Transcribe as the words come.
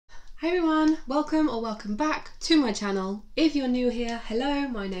everyone, welcome or welcome back to my channel. If you're new here, hello,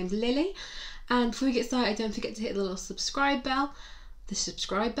 my name's Lily, and before we get started, don't forget to hit the little subscribe bell,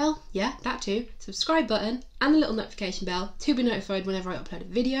 yeah, that too, subscribe button and the little notification bell to be notified whenever I upload a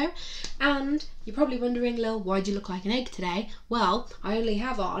video. And you're probably wondering, Lil, why do you look like an egg today? Well, I only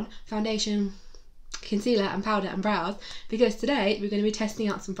have on foundation, concealer and powder and brows because today we're going to be testing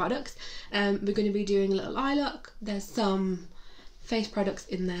out some products. We're going to be doing a little eye look. There's some face products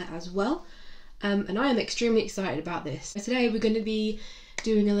in there as well, and I am extremely excited about this. So today we're going to be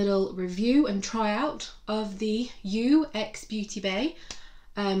doing a little review and try out of the Youxbeautybay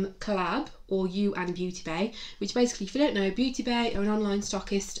collab, or You and Beautybay, which basically, if you don't know, Beautybay are an online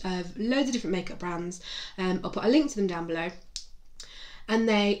stockist of loads of different makeup brands. I'll put a link to them down below, and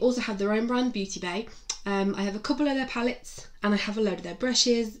they also have their own brand, Beautybay. I have a couple of their palettes and I have a load of their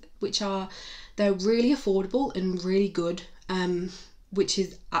brushes, they're really affordable and really good, which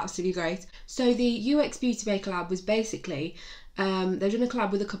is absolutely great. So the Youxbeautybay collab was basically, they've done a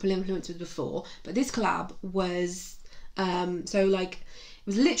collab with a couple of influencers before, but this collab was, it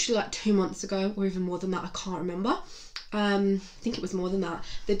was literally like 2 months ago, or even more than that, I can't remember. I think it was more than that.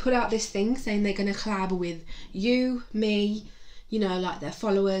 They put out this thing saying they're going to collab with you, me, you know, like their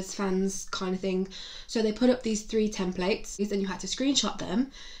followers, fans kind of thing. So they put up these 3 templates and you had to screenshot them,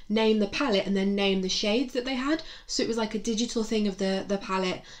 name the palette and then name the shades that they had. So it was like a digital thing of the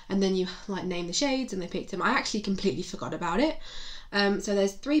palette, and then you like name the shades and they picked them. I actually completely forgot about it. So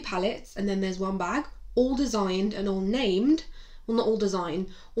there's 3 palettes and then there's 1 bag, all designed and all named. Well, not all designed,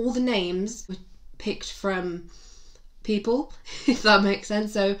 all the names were picked from people, if that makes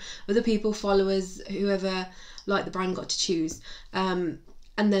sense. So other people, followers, whoever like the brand got to choose. And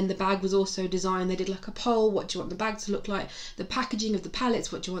then the bag was also designed. They did like a poll, what do you want the bag to look like? The packaging of the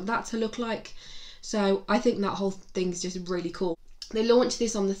palettes, what do you want that to look like? So I think that whole thing's just really cool. They launched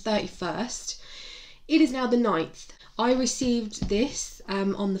this on the 31st. It is now the 9th. I received this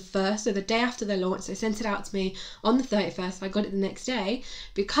on the 1st, so the day after they launched. They sent it out to me on the 31st. I got it the next day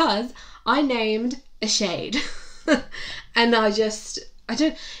because I named a shade. And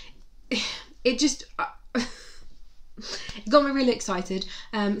it got me really excited.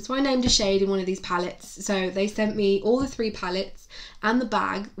 So I named a shade in one of these palettes. So they sent me all the 3 palettes and the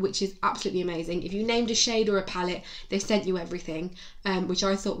bag, which is absolutely amazing. If you named a shade or a palette, they sent you everything, which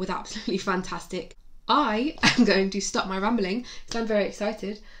I thought was absolutely fantastic. I am going to stop my rambling because I'm very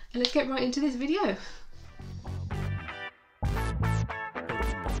excited, and let's get right into this video.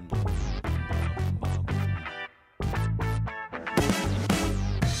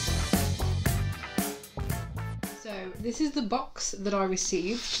 This is the box that I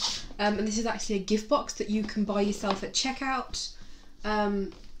received, and this is actually a gift box that you can buy yourself at checkout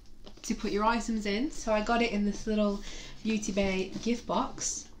to put your items in. So I got it in this little Youxbeautybay gift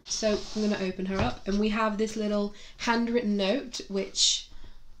box. So I'm going to open her up, and we have this little handwritten note, which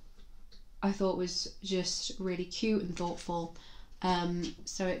I thought was just really cute and thoughtful.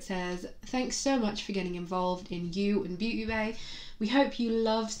 So it says, "Thanks so much for getting involved in You and Beautybay. We hope you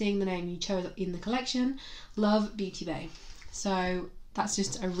love seeing the name you chose in the collection. Love, Beautybay." So that's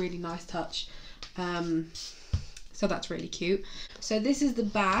just a really nice touch. So that's really cute. So this is the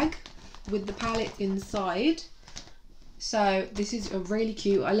bag with the palette inside. So this is a really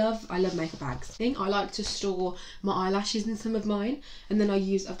cute, I love makeup bags. I like to store my eyelashes in some of mine, and then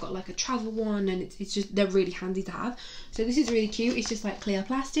I've got like a travel one, and it's just, they're really handy to have. So this is really cute. It's just like clear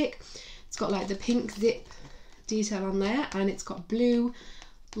plastic. It's got like the pink zip detail on there, and it's got blue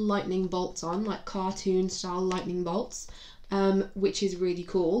lightning bolts on, like cartoon style lightning bolts, which is really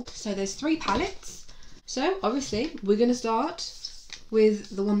cool. So there's 3 palettes. So obviously we're going to start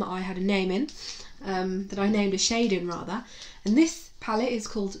with the one that I had a name in. That I named a shade in rather, and this palette is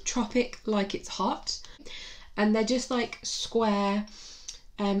called Tropic Like It's Hot, and they're just like square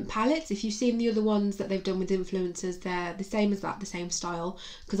palettes. If you've seen the other ones that they've done with influencers, they're the same as that, the same style,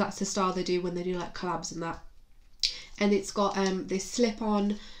 because that's the style they do when they do like collabs and that. And it's got this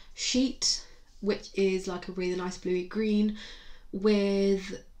slip-on sheet, which is like a really nice bluey green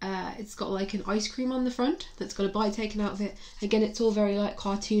with it's got like an ice cream on the front that's got a bite taken out of it. Again, it's all very like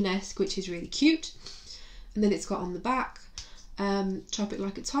cartoon-esque, which is really cute. And then it's got on the back, Tropic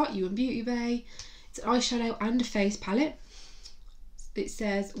Like It's Hot, You and Beautybay. It's an eyeshadow and a face palette. It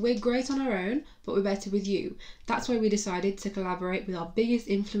says, "We're great on our own, but we're better with you. That's why we decided to collaborate with our biggest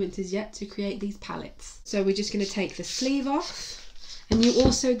influencers yet to create these palettes." So we're just going to take the sleeve off, and you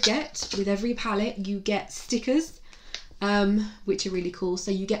also get, with every palette, you get stickers, which are really cool.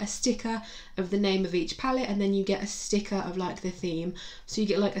 So you get a sticker of the name of each palette, and then you get a sticker of like the theme. So you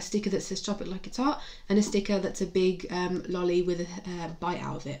get like a sticker that says Tropic Like It's Hot, and a sticker that's a big lolly with a bite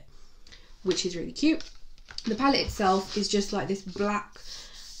out of it. which is really cute. The palette itself is just like this black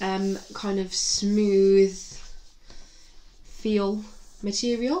kind of smooth feel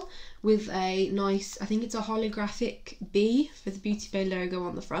material with a nice, I think it's a holographic bee for the Youxbeautybay logo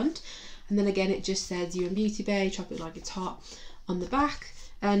on the front. And then again, it just says Youxbeautybay, chop it like it's hot on the back.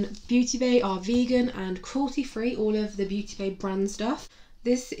 And Youxbeautybay are vegan and cruelty free, all of the Youxbeautybay brand stuff.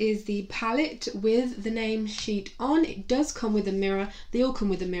 This is the palette with the name sheet on. It does come with a mirror. They all come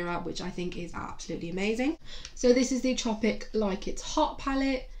with a mirror, which I think is absolutely amazing. So this is the Chop It Like It's Hot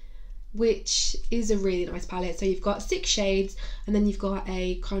palette, which is a really nice palette. So you've got 6 shades, and then you've got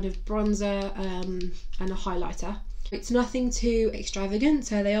a kind of bronzer and a highlighter. It's nothing too extravagant,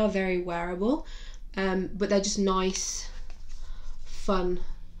 so they are very wearable, but they're just nice, fun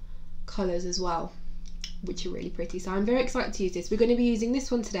colours as well, which are really pretty. So I'm very excited to use this. We're going to be using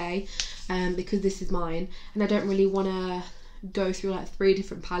this one today because this is mine, and I don't really want to go through like 3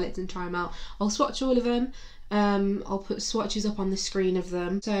 different palettes and try them out. I'll swatch all of them. I'll put swatches up on the screen of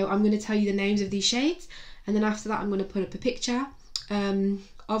them. So I'm going to tell you the names of these shades, and then after that I'm going to put up a picture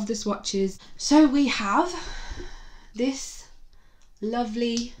of the swatches. So we have this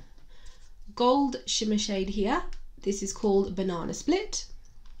lovely gold shimmer shade here. This is called Banana Split.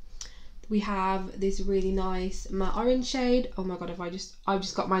 We have this really nice matte orange shade. Oh my god, I've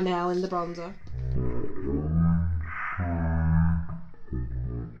just got my nail in the bronzer.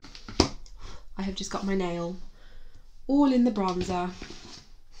 I have just got my nail all in the bronzer.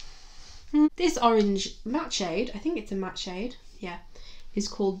 This orange matte shade, I think it's a matte shade, yeah, is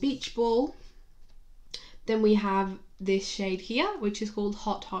called Beach Ball. Then we have this shade here, which is called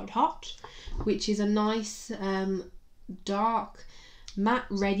Hot Hot Hot, which is a nice dark matte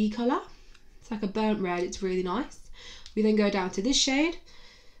reddy colour. It's like a burnt red, it's really nice. We then go down to this shade,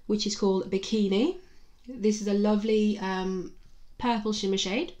 which is called Bikini. This is a lovely purple shimmer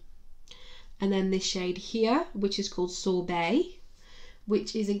shade. And then this shade here, which is called Sorbet,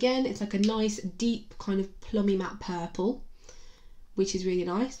 which is again, it's like a nice deep kind of plummy matte purple, which is really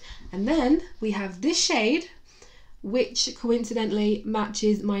nice. And then we have this shade, which coincidentally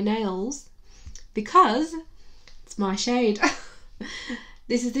matches my nails because it's my shade.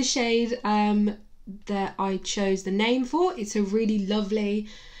 This is the shade that I chose the name for. It's a really lovely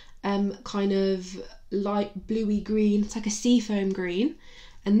kind of light bluey green. It's like a seafoam green.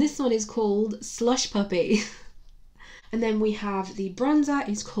 And this one is called Slush Puppy. And then we have the bronzer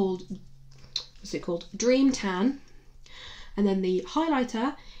is called, what's it called? Dream Tan. And then the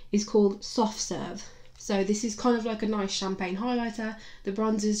highlighter is called Soft Serve. So this is kind of like a nice champagne highlighter. The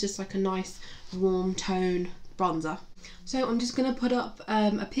bronzer is just like a nice warm tone bronzer. So I'm just going to put up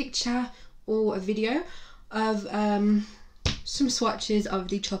a picture or a video of some swatches of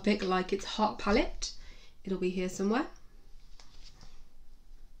the Chop It Like It's Hot palette. It'll be here somewhere.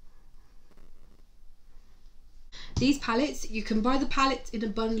 These palettes, you can buy the palettes in a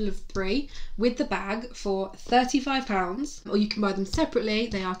bundle of 3 with the bag for £35, or you can buy them separately.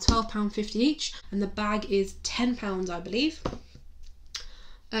 They are £12.50 each, and the bag is £10, I believe.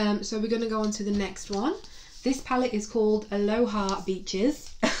 So we're going to go on to the next one. This palette is called Aloha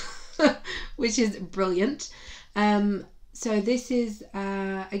Beaches, which is brilliant. So this is,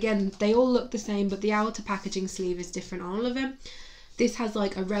 again, they all look the same, but the outer packaging sleeve is different on all of them. This has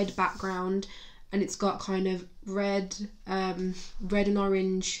like a red background, and it's got kind of red and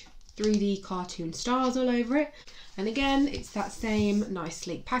orange 3D cartoon stars all over it. And again, it's that same nice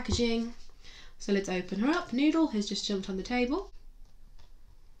sleek packaging. So let's open her up. Noodle has just jumped on the table.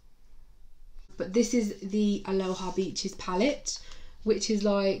 But this is the Aloha Beaches palette, which is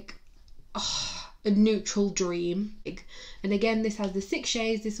like a neutral dream. And again, this has the 6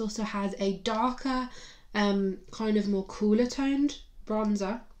 shades. This also has a darker, kind of more cooler toned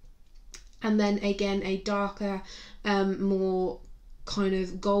bronzer. And then again, a darker, more kind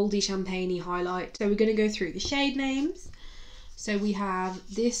of goldy champagne-y highlight. So we're going to go through the shade names. So we have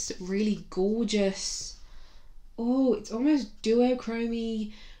this really gorgeous, oh, it's almost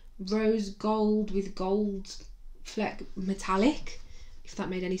duochrome-y rose gold with gold fleck metallic, if that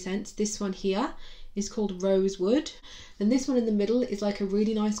made any sense. This one here is called Rosewood. And this one in the middle is like a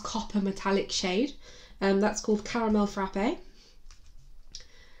really nice copper metallic shade. That's called Caramel Frappe.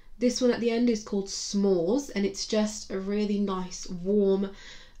 This one at the end is called S'mores, and it's just a really nice warm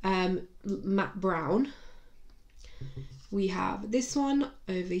matte brown. We have this one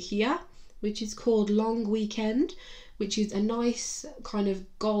over here, which is called Long Weekend, which is a nice kind of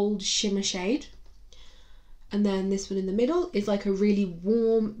gold shimmer shade. And then this one in the middle is like a really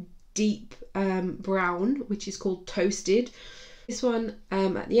warm, deep brown, which is called Toasted. This one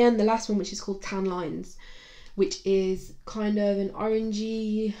at the end, the last one, which is called Tan Lines, which is kind of an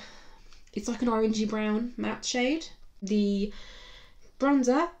orangey, It's like an orangey brown matte shade. The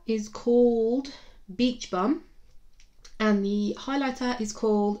bronzer is called Beach Bum, and the highlighter is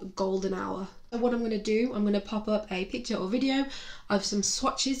called Golden Hour. So what I'm going to do, I'm going to pop up a picture or video of some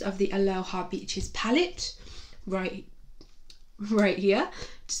swatches of the Aloha Beaches palette right here,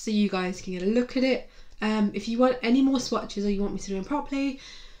 just so you guys can get a look at it. If you want any more swatches or you want me to do them properly,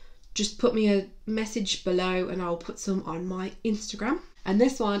 just put me a message below and I'll put some on my Instagram. And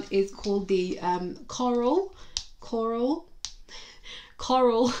this one is called the Coral.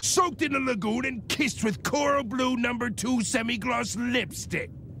 Soaked in the lagoon and kissed with Coral Blue No. 2 semi-gloss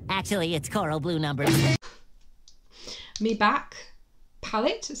lipstick. Actually, it's Coral Blue No. Me Back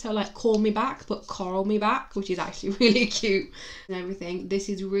palette, so like Call Me Back but Coral Me Back, which is actually really cute and everything. This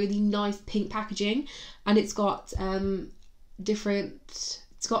is really nice pink packaging, and it's got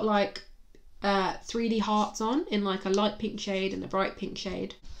it's got like 3D hearts on in like a light pink shade and a bright pink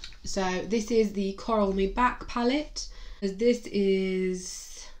shade. So this is the Coral Me Back palette. This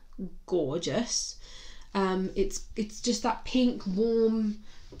is gorgeous. It's just that pink warm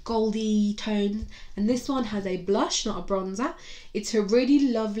goldy tone, and this one has a blush, not a bronzer. It's a really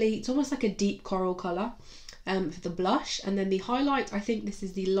lovely, it's almost like a deep coral colour for the blush, and then the highlight, I think this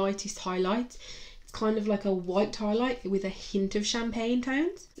is the lightest highlight. It's kind of like a white highlight with a hint of champagne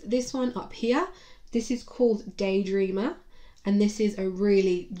tones. This one up here, this is called Daydreamer, and this is a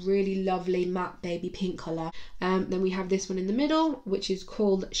really, really lovely matte baby pink colour. Then we have this one in the middle, which is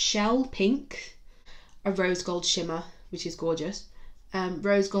called Shell Pink, a rose gold shimmer, which is gorgeous.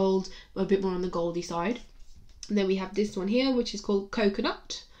 Rose gold, a bit more on the goldy side. And then we have this one here, which is called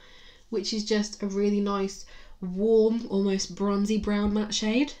Coconut, which is just a really nice, warm, almost bronzy brown matte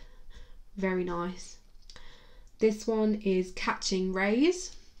shade. Very nice. This one is Catching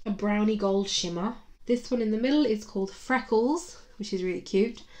Rays, a brownie gold shimmer. This one in the middle is called Freckles, which is really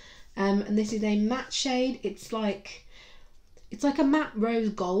cute. And this is a matte shade. It's like a matte rose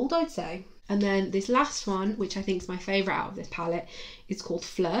gold, I'd say. And then this last one, which I think is my favourite out of this palette, is called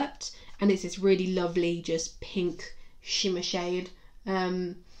Flirt, and it's this really lovely, just pink shimmer shade.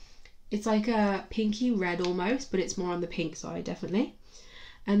 It's like a pinky red almost, but it's more on the pink side, definitely.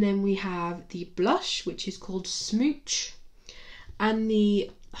 And then we have the blush, which is called Smooch, and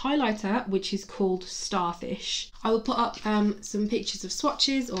the highlighter, which is called Starfish. I will put up some pictures of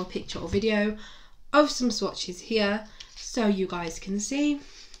swatches, or a picture or video of some swatches here, so you guys can see.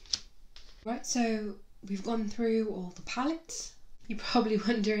 Right, so we've gone through all the palettes. You're probably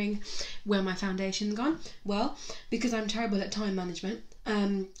wondering where my foundation's gone. Well, because I'm terrible at time management,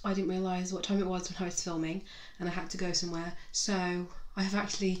 I didn't realise what time it was when I was filming, and I had to go somewhere. So I have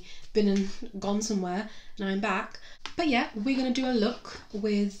actually been and gone somewhere, and I'm back. But yeah, we're going to do a look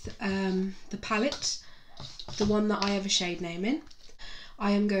with the palette, the one that I have a shade name in.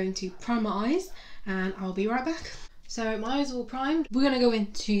 I am going to prime my eyes, and I'll be right back. So my eyes are all primed. We're going to go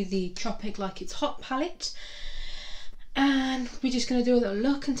into the Tropic Like It's Hot palette, and we're just going to do a little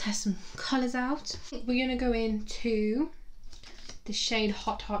look and test some colours out. We're going to go into the shade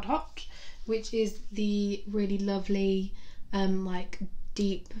Hot Hot Hot, which is the really lovely like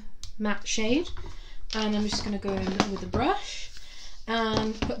deep matte shade, and I'm just going to go in with a brush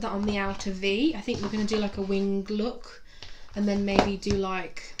and put that on the outer V. I think we're going to do like a wing look, and then maybe do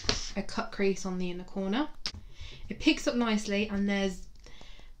like a cut crease on the inner corner. It picks up nicely, and there's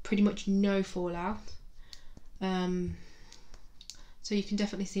pretty much no fallout. So you can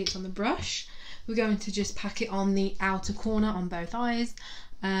definitely see it's on the brush. We're going to just pack it on the outer corner on both eyes,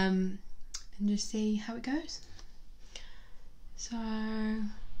 and just see how it goes. So,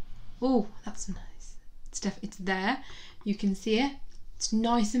 oh, that's nice. It's there. You can see it. It's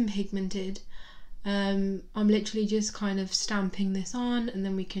nice and pigmented. I'm literally just kind of stamping this on, and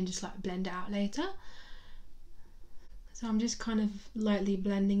then we can just like blend it out later. So I'm just kind of lightly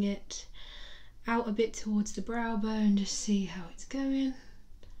blending it out a bit towards the brow bone, just see how it's going.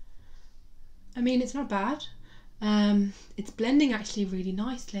 I mean, it's not bad. It's blending actually really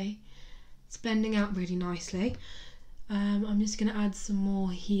nicely. It's blending out really nicely. I'm just going to add some more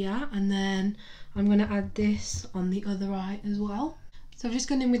here, and then I'm going to add this on the other eye as well. So I've just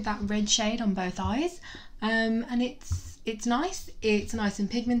gone in with that red shade on both eyes, and it's nice. It's nice and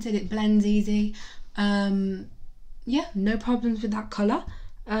pigmented. It blends easy. Yeah, no problems with that colour.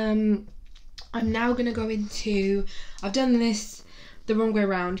 I'm now going to go into, I've done this the wrong way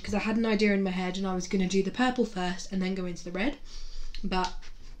around because I had an idea in my head and I was going to do the purple first and then go into the red, but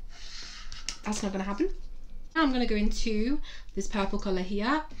that's not going to happen. Now I'm going to go into this purple colour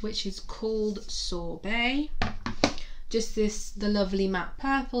here, which is called Sorbet. Just the lovely matte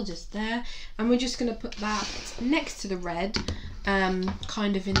purple just there, and we're just going to put that next to the red,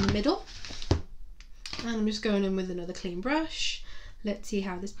 kind of in the middle. And I'm just going in with another clean brush. Let's see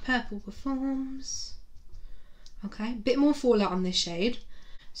how this purple performs. Okay, bit more fallout on this shade.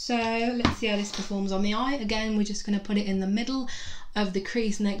 So let's see how this performs on the eye. Again, we're just going to put it in the middle of the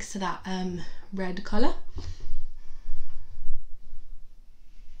crease next to that red colour.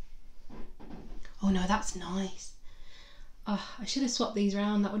 Oh no, that's nice. Oh, I should have swapped these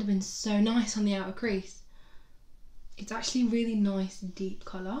around. That would have been so nice on the outer crease. It's actually really nice deep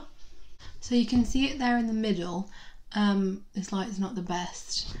colour. So you can see it there in the middle. This light is not the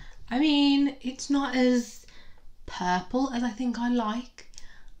best. I mean, it's not as purple as I think I like.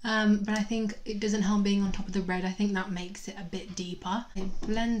 But I think it doesn't help being on top of the red. I think that makes it a bit deeper. It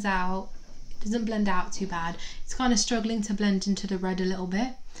blends out. It doesn't blend out too bad. It's kind of struggling to blend into the red a little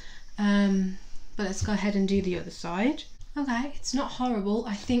bit. But let's go ahead and do the other side. Okay, it's not horrible.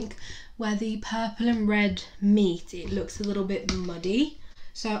 I think where the purple and red meet, it looks a little bit muddy.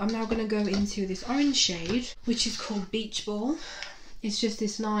 So I'm now going to go into this orange shade, which is called Beach Ball. It's just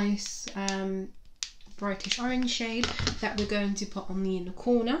this nice brightish orange shade that we're going to put on the inner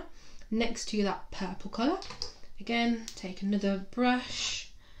corner next to that purple colour. Again, take another brush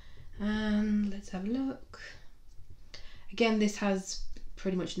and let's have a look. Again, this has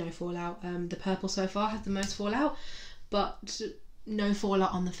pretty much no fallout. The purple so far has the most fallout, but no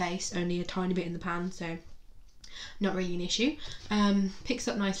fallout on the face, only a tiny bit in the pan, so not really an issue. Picks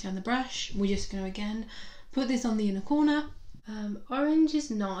up nicely on the brush. We're just going to again put this on the inner corner. Orange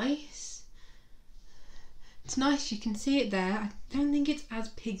is nice. It's nice, you can see it there. I don't think it's as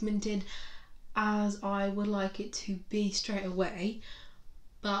pigmented as I would like it to be straight away,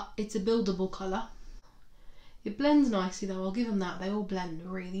 but it's a buildable colour. It blends nicely though, I'll give them that. They all blend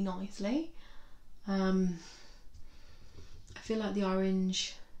really nicely. I feel like the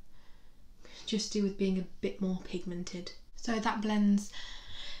orange just do with being a bit more pigmented. So that blends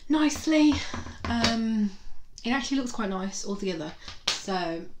nicely. It actually looks quite nice altogether,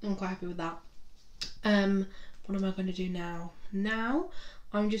 so I'm quite happy with that. What am I going to do now? Now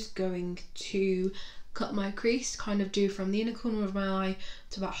I'm just going to cut my crease, kind of do from the inner corner of my eye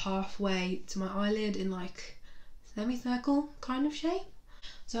to about halfway to my eyelid in like semicircle kind of shape.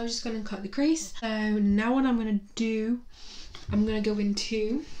 So I'm just going to cut the crease. So now what I'm going to do, I'm going to go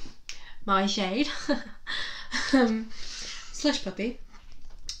into my shade Slush Puppy,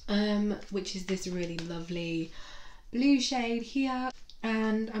 which is this really lovely blue shade here,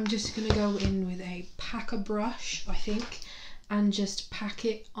 and I'm just going to go in with a packer brush, I think, and just pack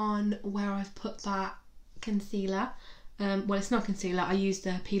it on where I've put that concealer. Well, it's not concealer, I used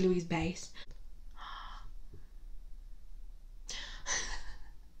the Youxbeautybay base.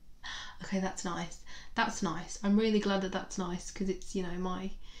 Okay, that's nice. That's nice. I'm really glad that that's nice because it's, you know,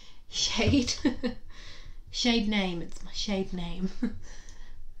 my shade. Shade name. It's my shade name.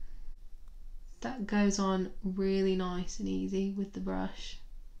 That goes on really nice and easy with the brush.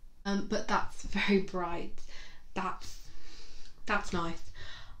 But that's very bright. That's nice.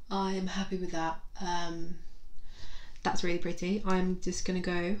 I'm happy with that. That's really pretty. I'm just gonna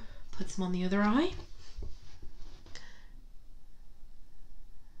go put some on the other eye.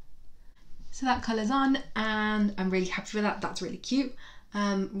 So that colour's on and I'm really happy with that. That's really cute.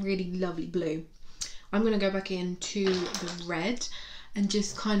 Really lovely blue. I'm going to go back into the red and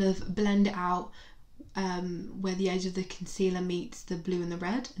just kind of blend it out where the edge of the concealer meets the blue and the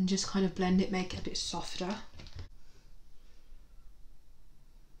red, and just kind of blend it, make it a bit softer.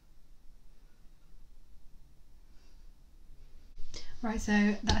 Right,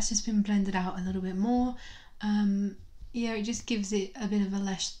 so that's just been blended out a little bit more. Yeah, it just gives it a bit of a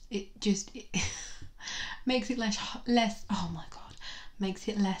less, it makes it less, oh my god, makes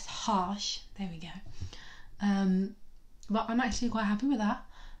it less harsh. There we go. But I'm actually quite happy with that.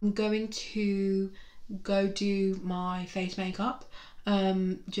 I'm going to go do my face makeup,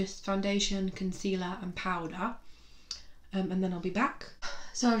 just foundation, concealer and powder, and then I'll be back.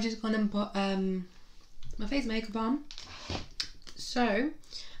 So I've just gone and put my face makeup on. So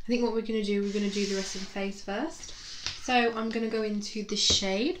I think what we're going to do the rest of the face first. So I'm going to go into this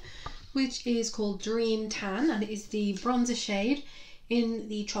shade, which is called Dream Tan, and it is the bronzer shade in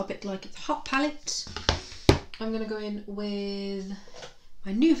the Tropic Like It's Hot palette. I'm going to go in with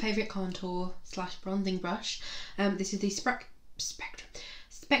my new favourite contour / bronzing brush. This is the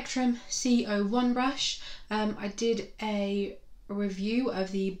Spectrum C01 brush. I did a review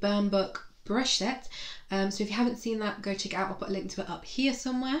of the Burn Book brush set, so if you haven't seen that, go check it out. I'll put a link to it up here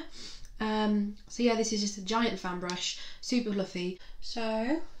somewhere. So yeah, this is just a giant fan brush, super fluffy. So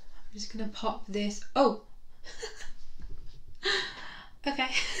I'm just gonna pop this. Oh, okay.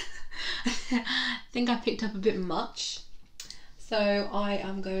 I think I picked up a bit much, So I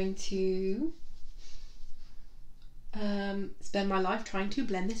am going to spend my life trying to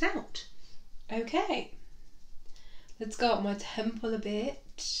blend this out. Okay, let's go up my temple a bit.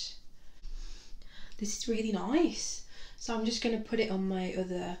 This is really nice. So I'm just going to put it on my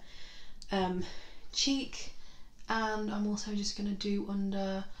other cheek, and I'm also just going to do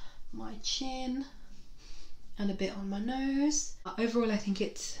under my chin and a bit on my nose. Overall I think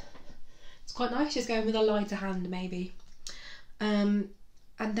it's quite nice, just going with a lighter hand maybe.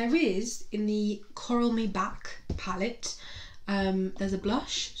 And there is, in the Coral Me Back palette, there's a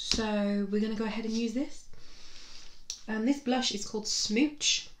blush, so we're going to go ahead and use this. And this blush is called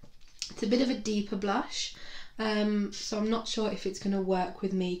Smooch. It's a bit of a deeper blush, so I'm not sure if it's going to work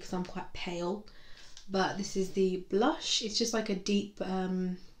with me because I'm quite pale, but this is the blush. It's just like a deep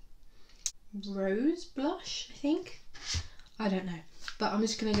rose blush, I think. I don't know, but I'm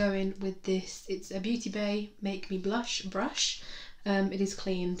just going to go in with this. It's a Youxbeautybay Make Me Blush brush. It is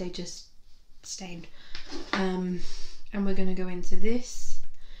clean, they just stained. And we're going to go into this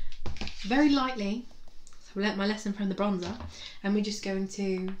very lightly. So I learnt my lesson from the bronzer, and we're just going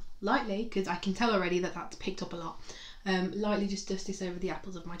to lightly, because I can tell already that that's picked up a lot, lightly just dust this over the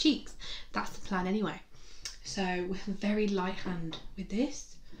apples of my cheeks. That's the plan anyway. So with a very light hand with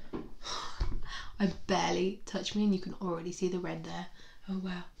this, I barely touch me and you can already see the red there. Oh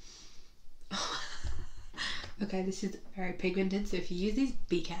wow. Okay, this is very pigmented, so if you use these,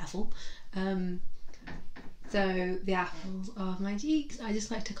 be careful. So the apples of my cheeks, I just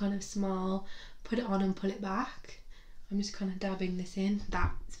like to kind of smile, put it on and pull it back. I'm just kind of dabbing this in.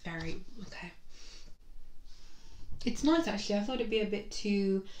 That's very, okay. It's nice actually. I thought it'd be a bit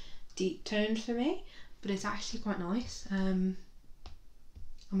too deep toned for me, but it's actually quite nice. I'm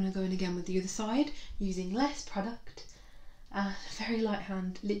going to go in again with the other side, using less product. Very light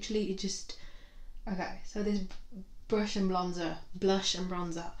hand, literally it just, okay, so this blush and bronzer,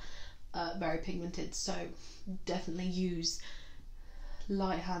 very pigmented, so definitely use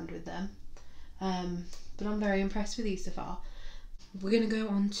light hand with them. But I'm very impressed with these so far. We're going to go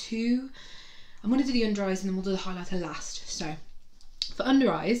on to, I'm going to do the under eyes and then we'll do the highlighter last. So for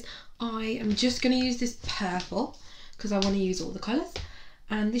under eyes, I am just going to use this purple because I want to use all the colours.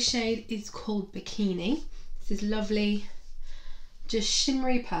 And this shade is called Bikini. This is lovely, just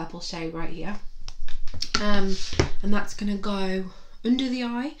shimmery purple shade right here. And that's going to go under the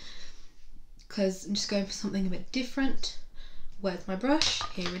eye because I'm just going for something a bit different. Where's my brush?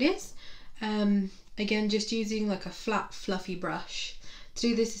 Here it is. Again, just using like a flat fluffy brush. To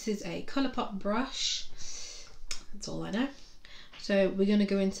do this, this is a Colourpop brush. That's all I know. So we're going to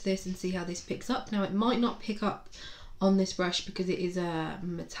go into this and see how this picks up. Now it might not pick up on this brush because it is a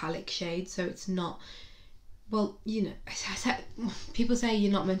metallic shade, so it's not, well, you know, people say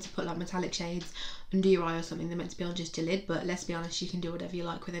you're not meant to put like metallic shades under your eye or something, they're meant to be on just your lid, but let's be honest, you can do whatever you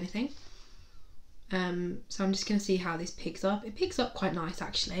like with anything. So I'm just going to see how this picks up. It picks up quite nice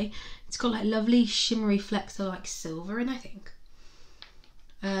actually. It's got like lovely shimmery flecks of like silver in, I think.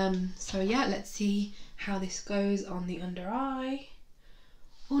 So yeah, let's see how this goes on the under eye.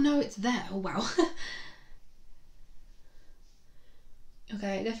 Oh no, it's there. Oh wow.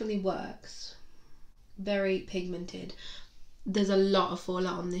 Okay, it definitely works. Very pigmented. There's a lot of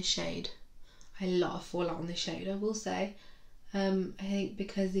fallout on this shade. A lot of fallout on this shade, I will say. I think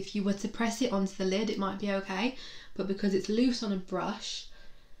because if you were to press it onto the lid, it might be okay. But because it's loose on a brush,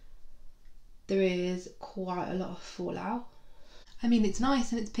 there is quite a lot of fallout. I mean, it's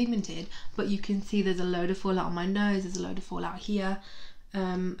nice and it's pigmented, but you can see there's a load of fallout on my nose, there's a load of fallout here.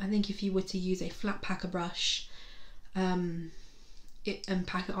 I think if you were to use a flat packer brush, and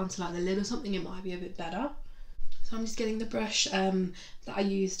pack it onto like the lid or something, it might be a bit better. So I'm just getting the brush that I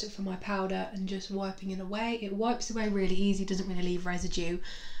used for my powder and just wiping it away. It wipes away really easy, doesn't really leave residue,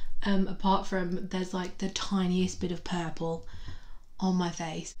 apart from there's like the tiniest bit of purple on my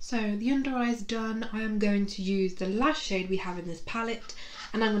face. So the under eye is done. I am going to use the last shade we have in this palette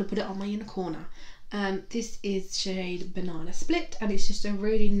and I'm going to put it on my inner corner. This is shade Banana Split and it's just a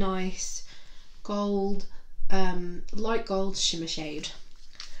really nice gold, light gold shimmer shade.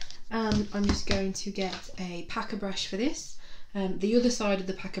 I'm just going to get a packer brush for this, the other side of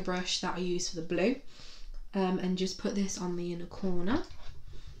the packer brush that I use for the blue, and just put this on the inner corner.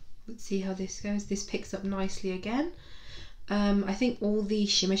 Let's see how this goes. This picks up nicely again. I think all the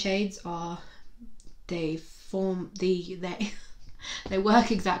shimmer shades are, they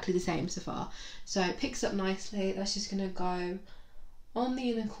work exactly the same so far. So it picks up nicely. That's just gonna go on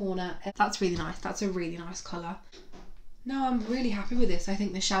the inner corner. That's really nice. That's a really nice colour. No, I'm really happy with this. I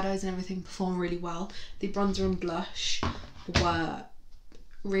think the shadows and everything perform really well. The bronzer and blush were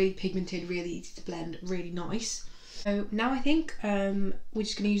really pigmented, really easy to blend, really nice. So now I think we're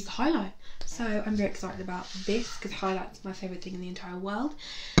just going to use the highlight. So I'm very excited about this because highlight's my favourite thing in the entire world.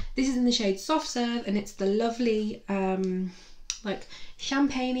 This is in the shade Soft Serve, and it's the lovely like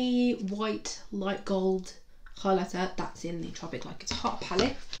champagne-y white light gold highlighter that's in the Tropic Like It's Hot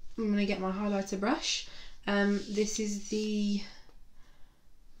palette. I'm going to get my highlighter brush. This is the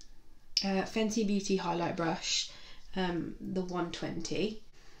Fenty Beauty highlight brush, the 120.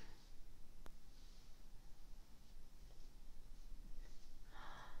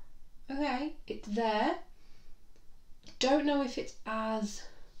 Okay, it's there. Don't know if it's as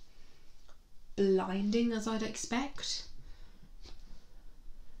blinding as I'd expect,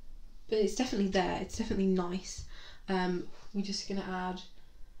 but it's definitely there. It's definitely nice. We're just gonna add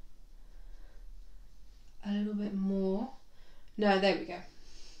a little bit more. No, there we go.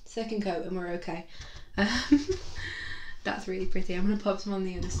 Second coat and we're okay. That's really pretty. I'm gonna pop some on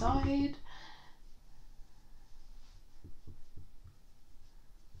the other side.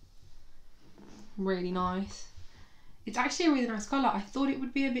 Really nice. It's actually a really nice colour. I thought it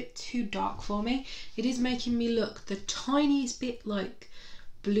would be a bit too dark for me. It is making me look the tiniest bit like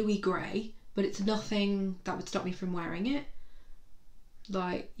bluey grey, but it's nothing that would stop me from wearing it.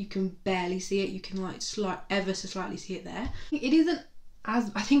 Like, you can barely see it. You can like ever so slightly see it there. It isn't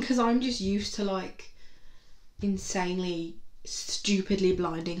as, I think because I'm just used to like insanely stupidly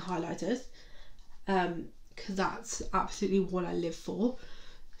blinding highlighters, because that's absolutely what I live for.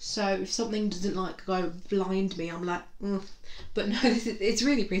 So if something doesn't like go blind me, I'm like, But no, it's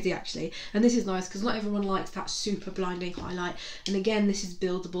really pretty actually, and this is nice because not everyone likes that super blinding highlight. And again, this is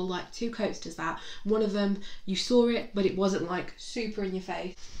buildable. Like 2 coats does that. One of them you saw it, but it wasn't like super in your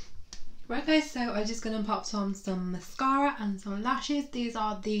face. Right guys, so I'm just gonna pop on some mascara and some lashes. These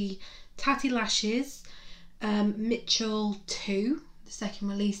are the Tatty Lashes Mitchell 2, the second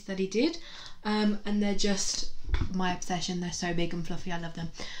release that he did, and they're just my obsession. They're so big and fluffy. I love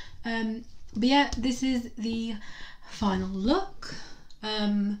them. But yeah, this is the final look.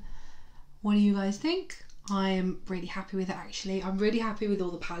 What do you guys think? I am really happy with it actually. I'm really happy with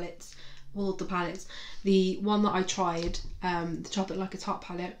all the palettes. The one that I tried, the Chocolate Like It's Hot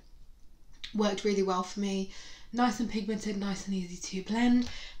palette, worked really well for me. Nice and pigmented, nice and easy to blend.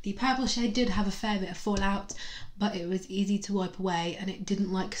 The purple shade did have a fair bit of fallout, but it was easy to wipe away and it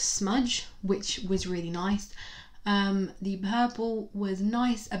didn't like smudge, which was really nice. The purple was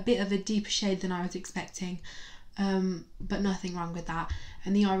nice, a bit of a deeper shade than I was expecting, but nothing wrong with that.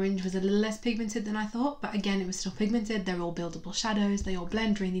 And the orange was a little less pigmented than I thought, but again, it was still pigmented. They're all buildable shadows. They all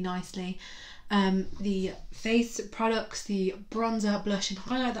blend really nicely. The face products, the bronzer, blush and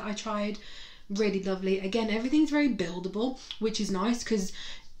highlight that I tried, really lovely. Again, everything's very buildable, which is nice because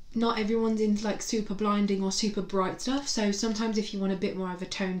not everyone's into like super blinding or super bright stuff. So sometimes if you want a bit more of a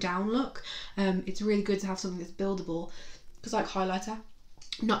toned down look, it's really good to have something that's buildable, because like highlighter,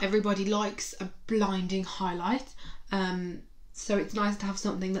 not everybody likes a blinding highlight. So it's nice to have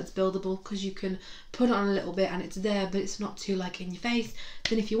something that's buildable because you can put it on a little bit and it's there, but it's not too like in your face.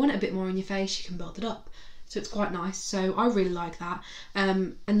 Then if you want it a bit more in your face, you can build it up. So it's quite nice. So I really like that.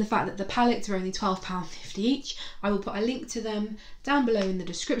 And the fact that the palettes are only £12.50 each. I will put a link to them down below in the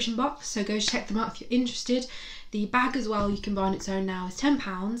description box. So go check them out if you're interested. The bag as well, you can buy on its own now, is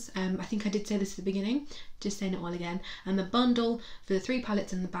 £10. I think I did say this at the beginning, just saying it all again. And the bundle for the 3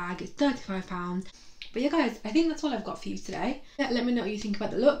 palettes in the bag is £35. But yeah guys, I think that's all I've got for you today. Let me know what you think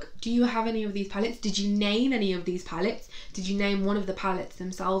about the look. Do you have any of these palettes? Did you name any of these palettes? Did you name one of the palettes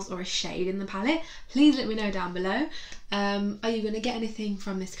themselves or a shade in the palette? Please let me know down below. Are you going to get anything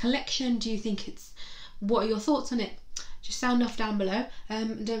from this collection? Do you think it's... What are your thoughts on it? Just sound off down below.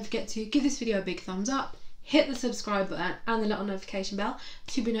 And don't forget to give this video a big thumbs up, hit the subscribe button and the little notification bell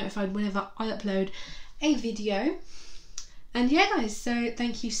to be notified whenever I upload a video. And yeah guys, so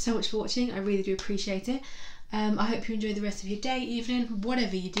thank you so much for watching. I really do appreciate it. I hope you enjoy the rest of your day, evening,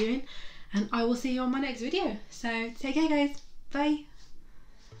 whatever you're doing, and I will see you on my next video. So take care guys, bye.